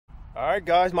Alright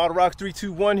guys,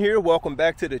 MR321 here. Welcome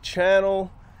back to the channel.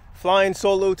 Flying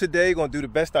solo today. Gonna do the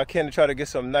best I can to try to get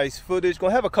some nice footage.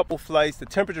 Gonna have a couple flights. The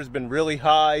temperature's been really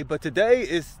high, but today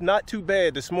is not too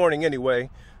bad this morning anyway.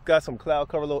 Got some cloud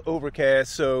cover, a little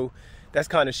overcast, so that's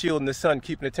kind of shielding the sun,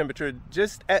 keeping the temperature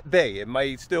just at bay. It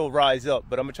might still rise up,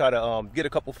 but I'm gonna try to get a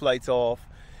couple flights off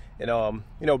and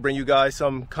bring you guys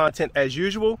some content as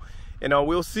usual. And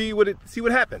we'll see what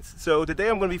happens. So today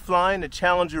I'm going to be flying the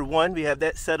Challenger 1. We have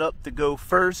that set up to go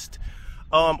first.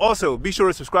 Also, be sure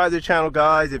to subscribe to the channel,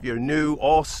 guys, if you're new.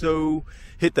 Also,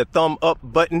 hit the thumb up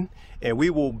button, and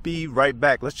we will be right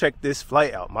back. Let's check this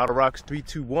flight out.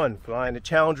 MR321 flying the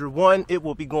Challenger 1. It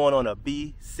will be going on a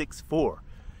B64.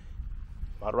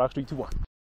 MR321.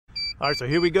 All right, so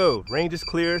here we go. Range is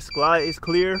clear, sky is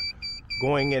clear.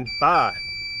 Going in 5,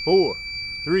 4,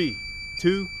 3,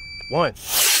 2, 1.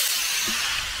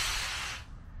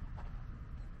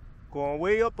 Going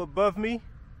way up above me,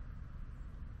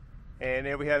 and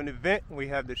there we have an event. We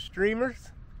have the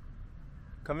streamers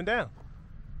coming down.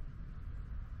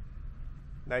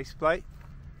 Nice flight,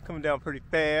 coming down pretty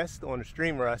fast on the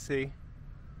streamer, I see,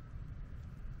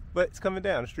 but it's coming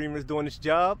down. The streamer is doing its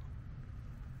job,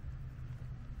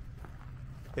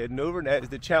 heading over, and that is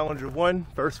the Challenger 1,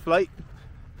 first flight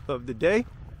of the day,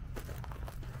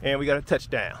 and we got a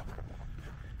touchdown.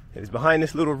 It is behind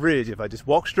this little ridge. If I just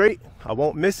walk straight, I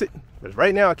won't miss it. But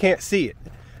right now, I can't see it.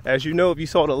 As you know, if you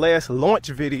saw the last launch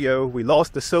video, we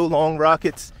lost the So Long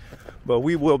rockets, but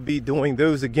we will be doing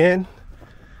those again.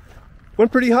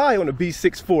 Went pretty high on the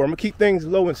B64. I'm gonna keep things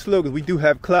low and slow because we do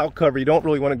have cloud cover. You don't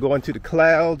really want to go into the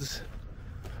clouds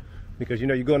because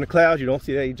you go in the clouds, you don't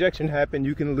see that ejection happen,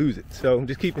 you can lose it. So I'm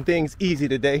just keeping things easy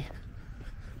today.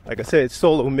 Like I said,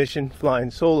 solo mission, flying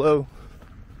solo,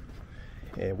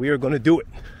 and we are gonna do it.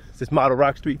 This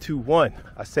MR321.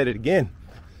 I said it again.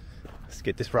 Let's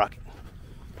get this rocket.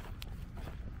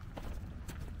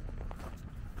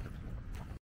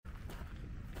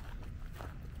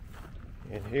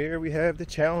 And here we have the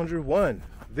Challenger 1,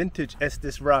 vintage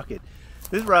Estes rocket.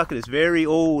 This rocket is very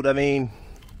old. I mean,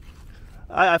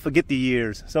 I forget the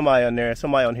years. Somebody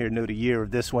on here know the year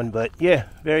of this one, but yeah,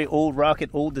 very old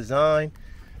rocket, old design.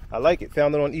 I like it.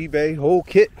 Found it on eBay, whole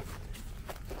kit.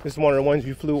 This is one of the ones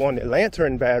you flew on the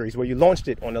Lantern batteries, where you launched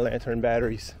it on the Lantern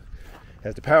batteries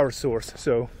as the power source.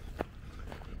 So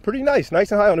pretty nice and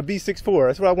high on the B64.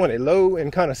 That's what I wanted, low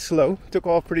and kind of slow. Took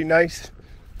off pretty nice.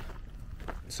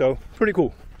 So pretty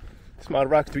cool. It's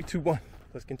MR321.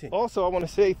 Let's continue. Also, I want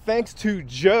to say thanks to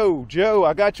Joe. Joe,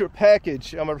 I got your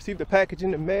package. I received the package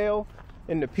in the mail,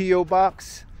 in the P.O.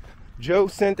 box. Joe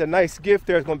sent a nice gift.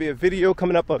 There's going to be a video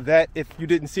coming up of that if you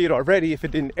didn't see it already, if it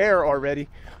didn't air already.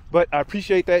 But I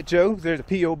appreciate that, Joe. There's a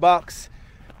P.O. box.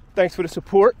 Thanks for the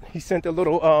support. He sent a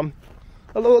little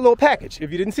package. If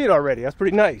you didn't see it already, that's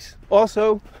pretty nice.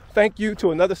 Also, thank you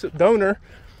to another donor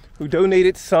who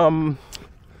donated a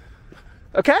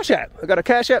Cash App. I got a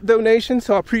Cash App donation,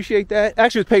 so I appreciate that.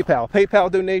 Actually, it's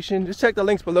PayPal donation. Just check the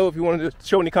links below if you wanted to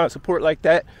show any kind of support like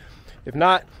that. If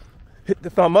not, hit the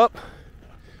thumb up,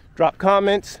 drop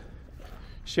comments,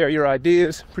 share your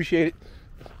ideas. Appreciate it,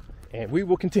 and we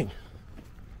will continue.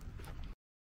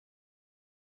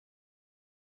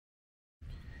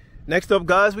 Next up,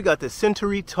 guys, we got the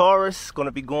Centuri Taurus, going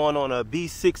to be going on a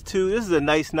B62. This is a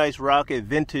nice rocket,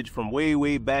 vintage from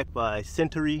way back by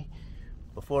Centuri,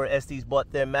 before Estes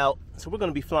bought them out. So we're going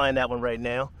to be flying that one right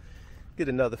now. Get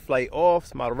another flight off.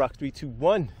 It's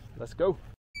MR321. Let's go.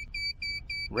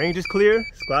 Range is clear,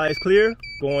 sky is clear.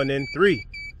 Going in 3,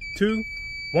 2,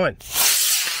 1.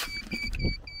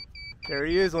 There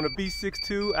he is on a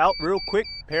B62, out real quick.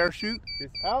 Parachute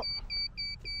is out.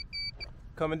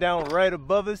 Coming down right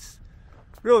above us.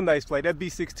 Real nice flight. That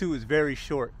B62 is very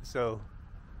short, so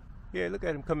yeah, look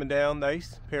at him coming down.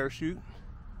 Nice parachute.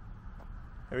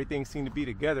 Everything seemed to be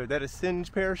together. That a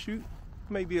singe parachute?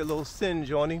 Maybe a little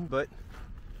singe on him, but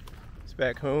it's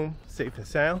back home, safe and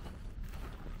sound.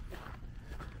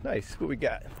 Nice. What we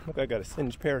got? Look, I got a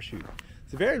singe parachute.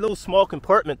 It's a very little small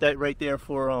compartment that right there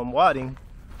for wadding.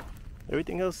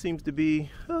 Everything else seems to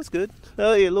be, oh, it's good.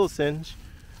 Oh yeah, a little singe.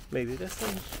 Maybe that's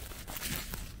singe.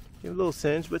 A little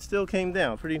singe, but still came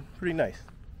down. Pretty nice.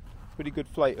 Pretty good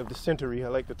flight of the Centuri. I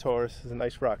like the Taurus. It's a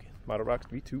nice rocket.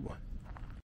 MR321.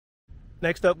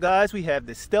 Next up, guys, we have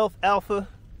the Stealth Alpha.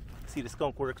 See the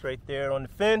skunk works right there on the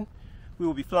fin. We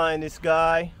will be flying this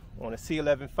guy on a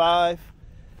C11.5.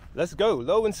 Let's go.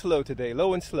 Low and slow today.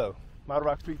 Low and slow.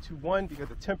 MR321, because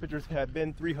the temperatures have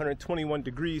been 321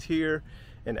 degrees here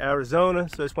in Arizona.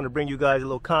 So I just want to bring you guys a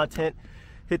little content.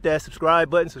 Hit that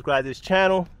subscribe button. Subscribe to this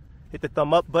channel. Hit the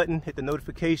thumb up button, hit the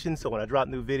notification, so when I drop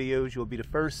new videos, you'll be the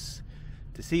first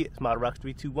to to see it. It's Model Rocks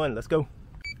 321. Let's go.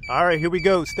 All right, here we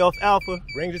go. Stealth Alpha.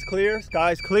 Range is clear.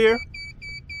 Sky's clear.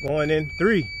 Going in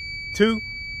 3, 2,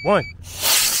 1.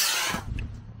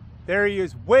 There he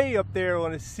is, way up there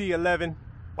on the C11.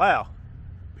 Wow.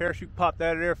 Parachute popped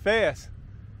out of there fast.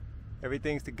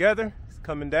 Everything's together. It's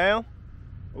coming down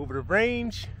over the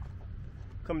range.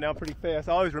 Coming down pretty fast.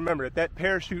 I always remember that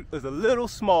parachute was a little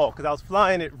small because I was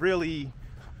flying it really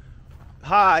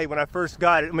high when I first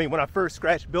got it. I mean, when I first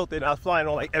built it, and I was flying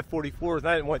on like F-44s and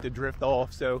I didn't want it to drift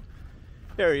off. So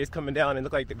there he is coming down and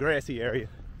look like the grassy area.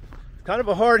 It's kind of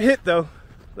a hard hit though.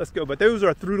 Let's go. But those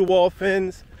are through the wall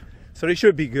fins, so they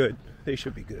should be good. They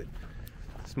should be good.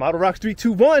 It's Model Rocks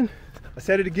 321. I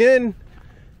said it again.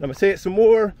 I'm gonna say it some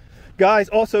more. Guys,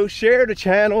 also share the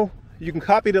channel. You can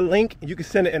copy the link. You can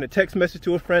send it in a text message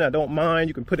to a friend. I don't mind.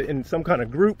 You can put it in some kind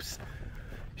of groups.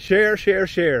 Share, share,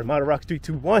 share. Model Rocks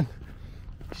 321.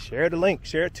 Share the link.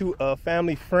 Share it to a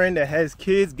family friend that has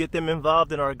kids. Get them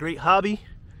involved in our great hobby.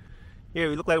 Yeah,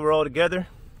 we look like we're all together.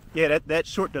 Yeah, that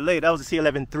short delay, that was a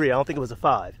C11-3. I don't think it was a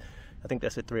 5. I think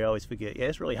that's a 3. I always forget. Yeah,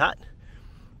 it's really hot.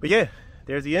 But yeah,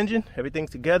 there's the engine. Everything's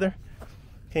together.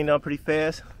 Came down pretty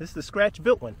fast. This is the scratch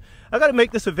built one. I got to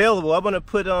make this available. I'm gonna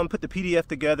put the PDF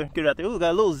together, get it out there. Ooh,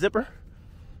 got a little zipper.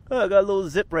 Oh, I got a little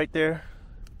zip right there.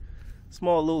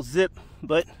 Small little zip,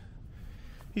 but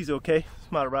he's okay.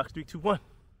 It's Model Rocks 321.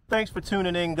 Thanks for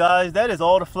tuning in, guys. That is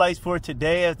all the flights for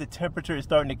today as the temperature is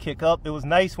starting to kick up. It was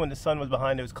nice when the sun was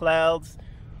behind those clouds,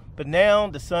 but now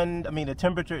the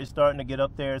temperature is starting to get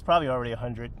up there. It's probably already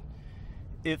 100,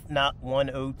 if not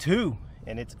 102,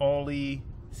 and it's only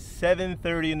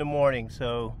 7:30 in the morning,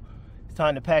 so it's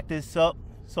time to pack this up.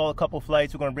 Saw a couple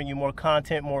flights. We're going to bring you more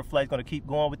content, more flights. Going to keep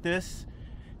going with this.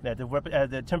 And as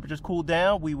the temperatures cool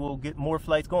down, we will get more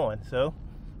flights going. So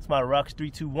it's Model Rocks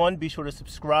 321. Be sure to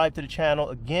subscribe to the channel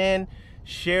again.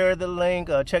 Share the link.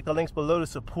 Check the links below to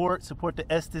support the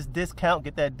Estes discount.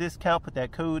 Get that discount. Put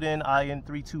that code in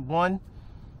IN321.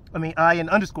 I mean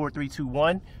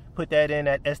IN_321. Put that in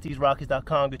at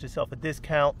estesrockets.com. Get yourself a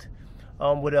discount.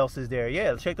 What else is there?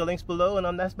 Yeah, check the links below,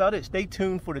 and that's about it. Stay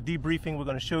tuned for the debriefing. We're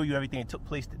going to show you everything that took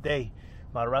place today.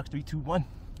 Model Rocks 321.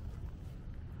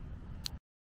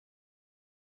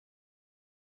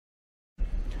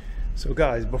 So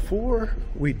guys, before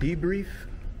we debrief,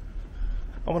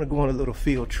 I want to go on a little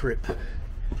field trip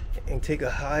and take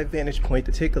a high vantage point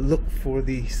to take a look for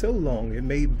the so long. It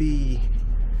may be,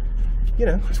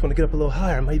 I just want to get up a little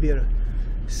higher. I might be able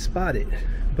to spot it,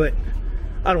 but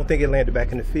I don't think it landed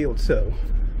back in the field, so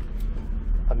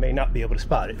I may not be able to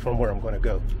spot it from where I'm going to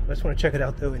go. I just want to check it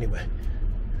out though anyway.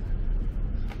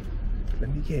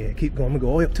 Keep going. I'm going to go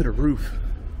all the way up to the roof.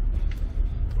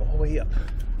 All the way up.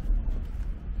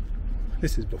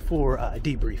 This is before I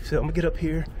debrief, so I'm going to get up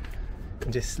here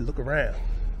and just look around.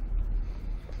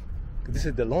 This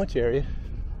is the launch area.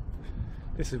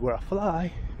 This is where I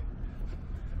fly.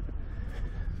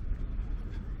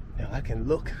 Now I can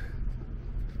look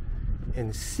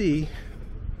and see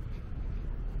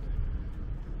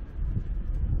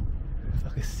if I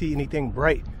can see anything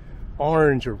bright,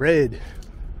 orange or red,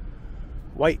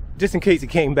 white, just in case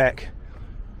it came back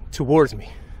towards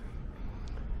me.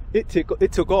 It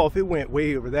took off. It went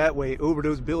way over that way, over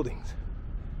those buildings,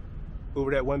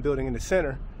 over that one building in the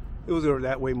center. It was over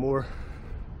that way more.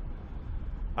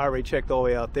 I already checked all the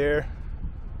way out there.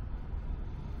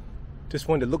 Just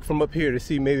wanted to look from up here to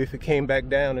see maybe if it came back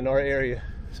down in our area.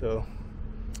 So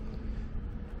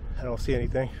I don't see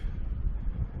anything.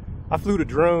 I flew the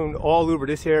drone all over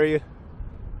this area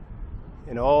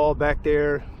and all back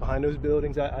there behind those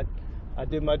buildings. I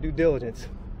did my due diligence.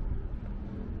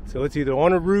 So it's either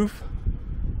on a roof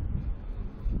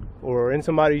or in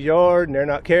somebody's yard and they're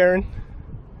not caring.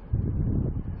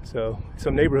 So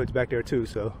some neighborhoods back there too.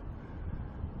 So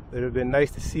it would have been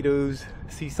nice to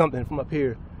see something from up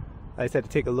here. I just had to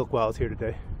take a look while I was here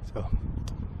today. So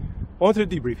on to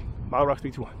the debriefing. Model Rocks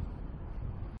 321.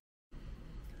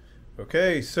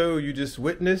 Okay, so you just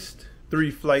witnessed 3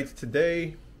 flights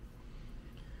today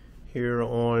here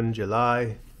on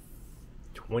July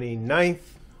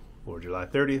 29th or July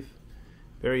 30th.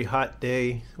 Very hot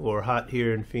day, or hot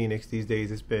here in Phoenix these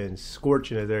days. It's been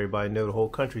scorching, as everybody knows. The whole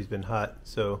country's been hot.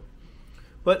 So,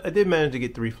 but I did manage to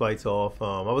get 3 flights off.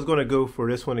 I was going to go for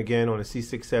this one again on a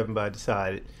C67, but I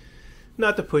decided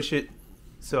not to push it.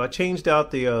 So I changed out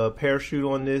the parachute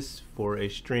on this for a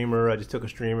streamer. I just took a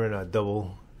streamer and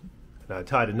I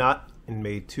tied a knot and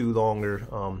made 2 longer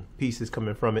pieces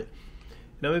coming from it.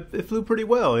 Now it flew pretty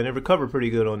well and it recovered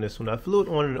pretty good on this one. I flew it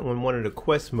on one of the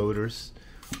Quest motors,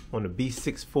 on the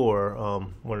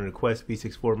B64, one of the Quest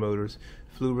B64 motors.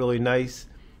 Flew really nice.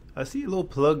 I see a little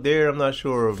plug there. I'm not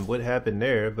sure what happened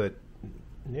there, but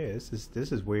Yeah,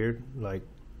 this is weird. Like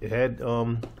it had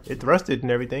it thrusted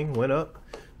and everything, went up,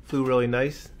 flew really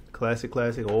nice. Classic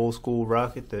old school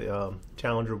rocket, the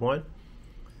Challenger 1.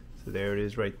 So there it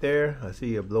is right there. I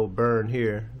see a little burn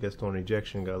here. I guess on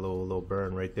ejection got a little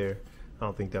burn right there. I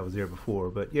don't think that was there before,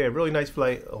 but yeah, really nice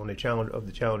flight on the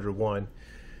Challenger 1.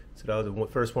 So that was the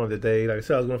first one of the day. Like I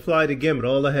said, I was gonna fly it again, but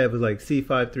all I had was like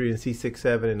C53 and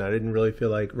C67, and I didn't really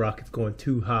feel like rockets going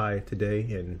too high today,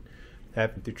 and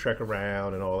having to trek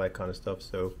around and all that kind of stuff.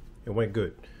 So it went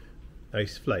good.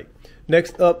 Nice flight.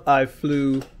 Next up, I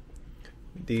flew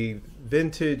the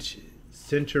vintage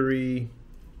Centuri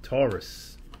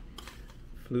Taurus.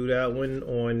 Flew that one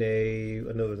on I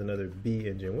know there's another B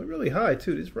engine. Went really high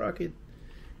too. This rocket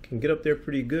can get up there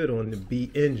pretty good on the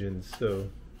B engines. So,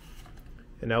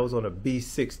 and that was on a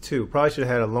B62. Probably should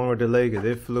have had a longer delay because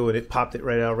it flew and it popped it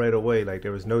right out right away. Like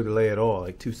there was no delay at all.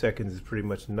 Like 2 seconds is pretty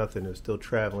much nothing. It was still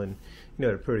traveling, you know,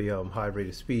 at a pretty high rate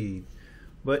of speed.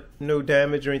 But no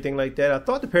damage or anything like that. I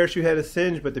thought the parachute had a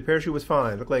singe, but the parachute was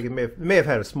fine. It looked like it may have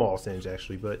had a small singe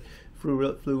actually, but flew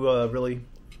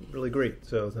really great.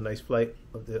 So it was a nice flight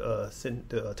of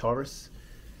the Taurus.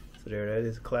 So there that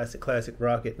is, a classic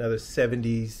rocket. Another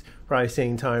 70s, probably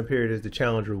same time period as the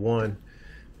Challenger 1.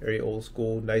 Very old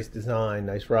school, nice design,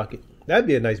 nice rocket. That'd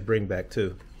be a nice bring back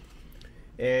too.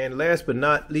 And last but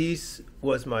not least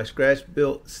was my scratch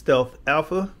built Stealth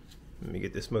Alpha. Let me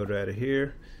get this motor out of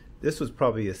here. This was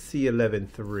probably a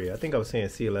C11.3. I think I was saying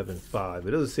C11.5,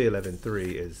 but it was a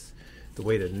C11.3. Is the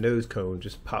way the nose cone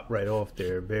just popped right off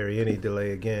there. Any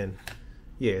delay again.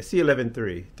 Yeah,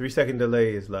 C11.3. 3 second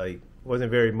delay is like, wasn't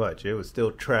very much. It was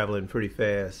still traveling pretty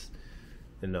fast.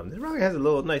 And this rocket has a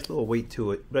nice little weight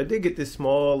to it. But I did get this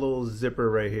small little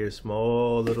zipper right here.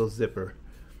 Small little zipper.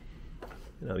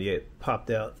 Yeah, it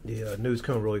popped out the nose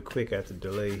cone really quick after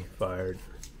delay fired.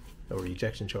 Or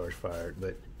ejection charge fired.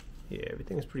 But yeah,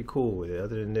 everything is pretty cool with it.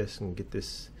 Other than this, and get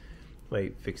this,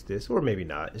 might fix this, or maybe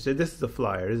not. So this is a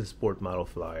flyer. This is a sport model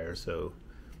flyer, so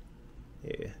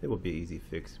yeah, it will be easy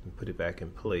fix. Put it back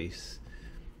in place,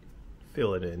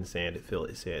 fill it in, sand it, fill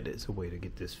it, sand it. It's a way to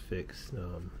get this fixed.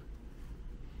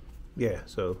 Yeah,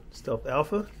 so Stealth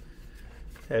Alpha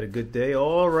had a good day.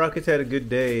 All rockets had a good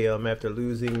day after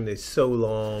losing the So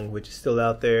Long, which is still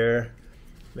out there.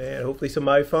 Man, hopefully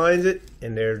somebody finds it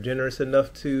and they're generous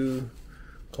enough to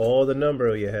call the number.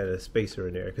 Oh, you had a spacer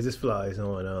in there because this flies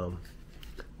on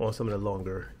some of the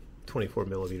longer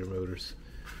 24mm motors.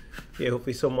 Yeah,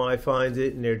 hopefully somebody finds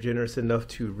it and they're generous enough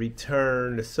to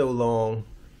return the So Long.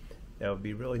 That would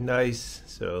be really nice.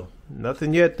 So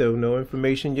nothing yet though, no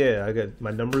information yet. I got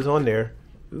my numbers on there.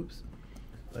 Oops,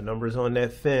 my numbers on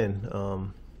that fin.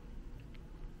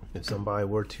 If somebody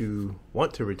were to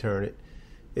want to return it,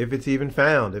 if it's even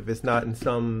found, if it's not in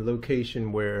some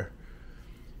location where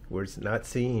it's not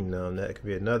seen, that could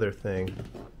be another thing.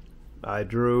 I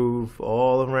drove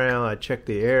all around. I checked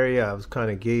the area. I was kind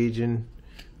of gauging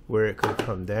where it could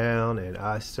come down, and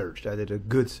I searched. I did a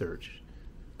good search,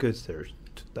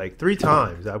 like 3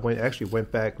 times. I actually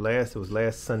went back it was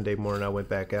last Sunday morning. I went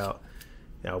back out.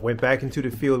 Now I went back into the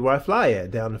field where I fly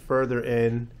at, down the further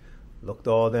end. Looked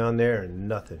all down there and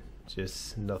nothing,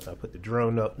 just nothing. I put the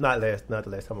drone up. Not the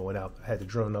last time I went out. I had the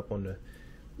drone up on the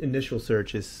initial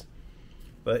searches.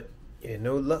 But yeah,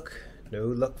 no luck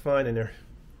finding her.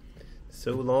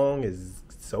 So Long is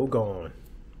so gone,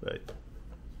 but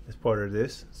it's part of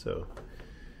this. So,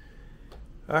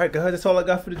 all right, guys, that's all I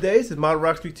got for today. This is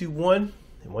MR321,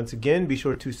 and once again, be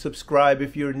sure to subscribe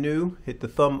if you're new. Hit the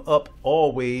thumb up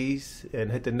always,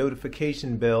 and hit the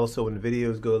notification bell so when the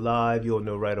videos go live, you'll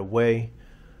know right away.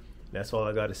 That's all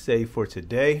I got to say for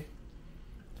today.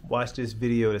 Watch this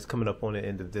video that's coming up on the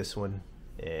end of this one,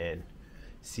 and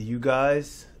see you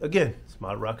guys again. It's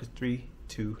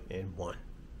MR321.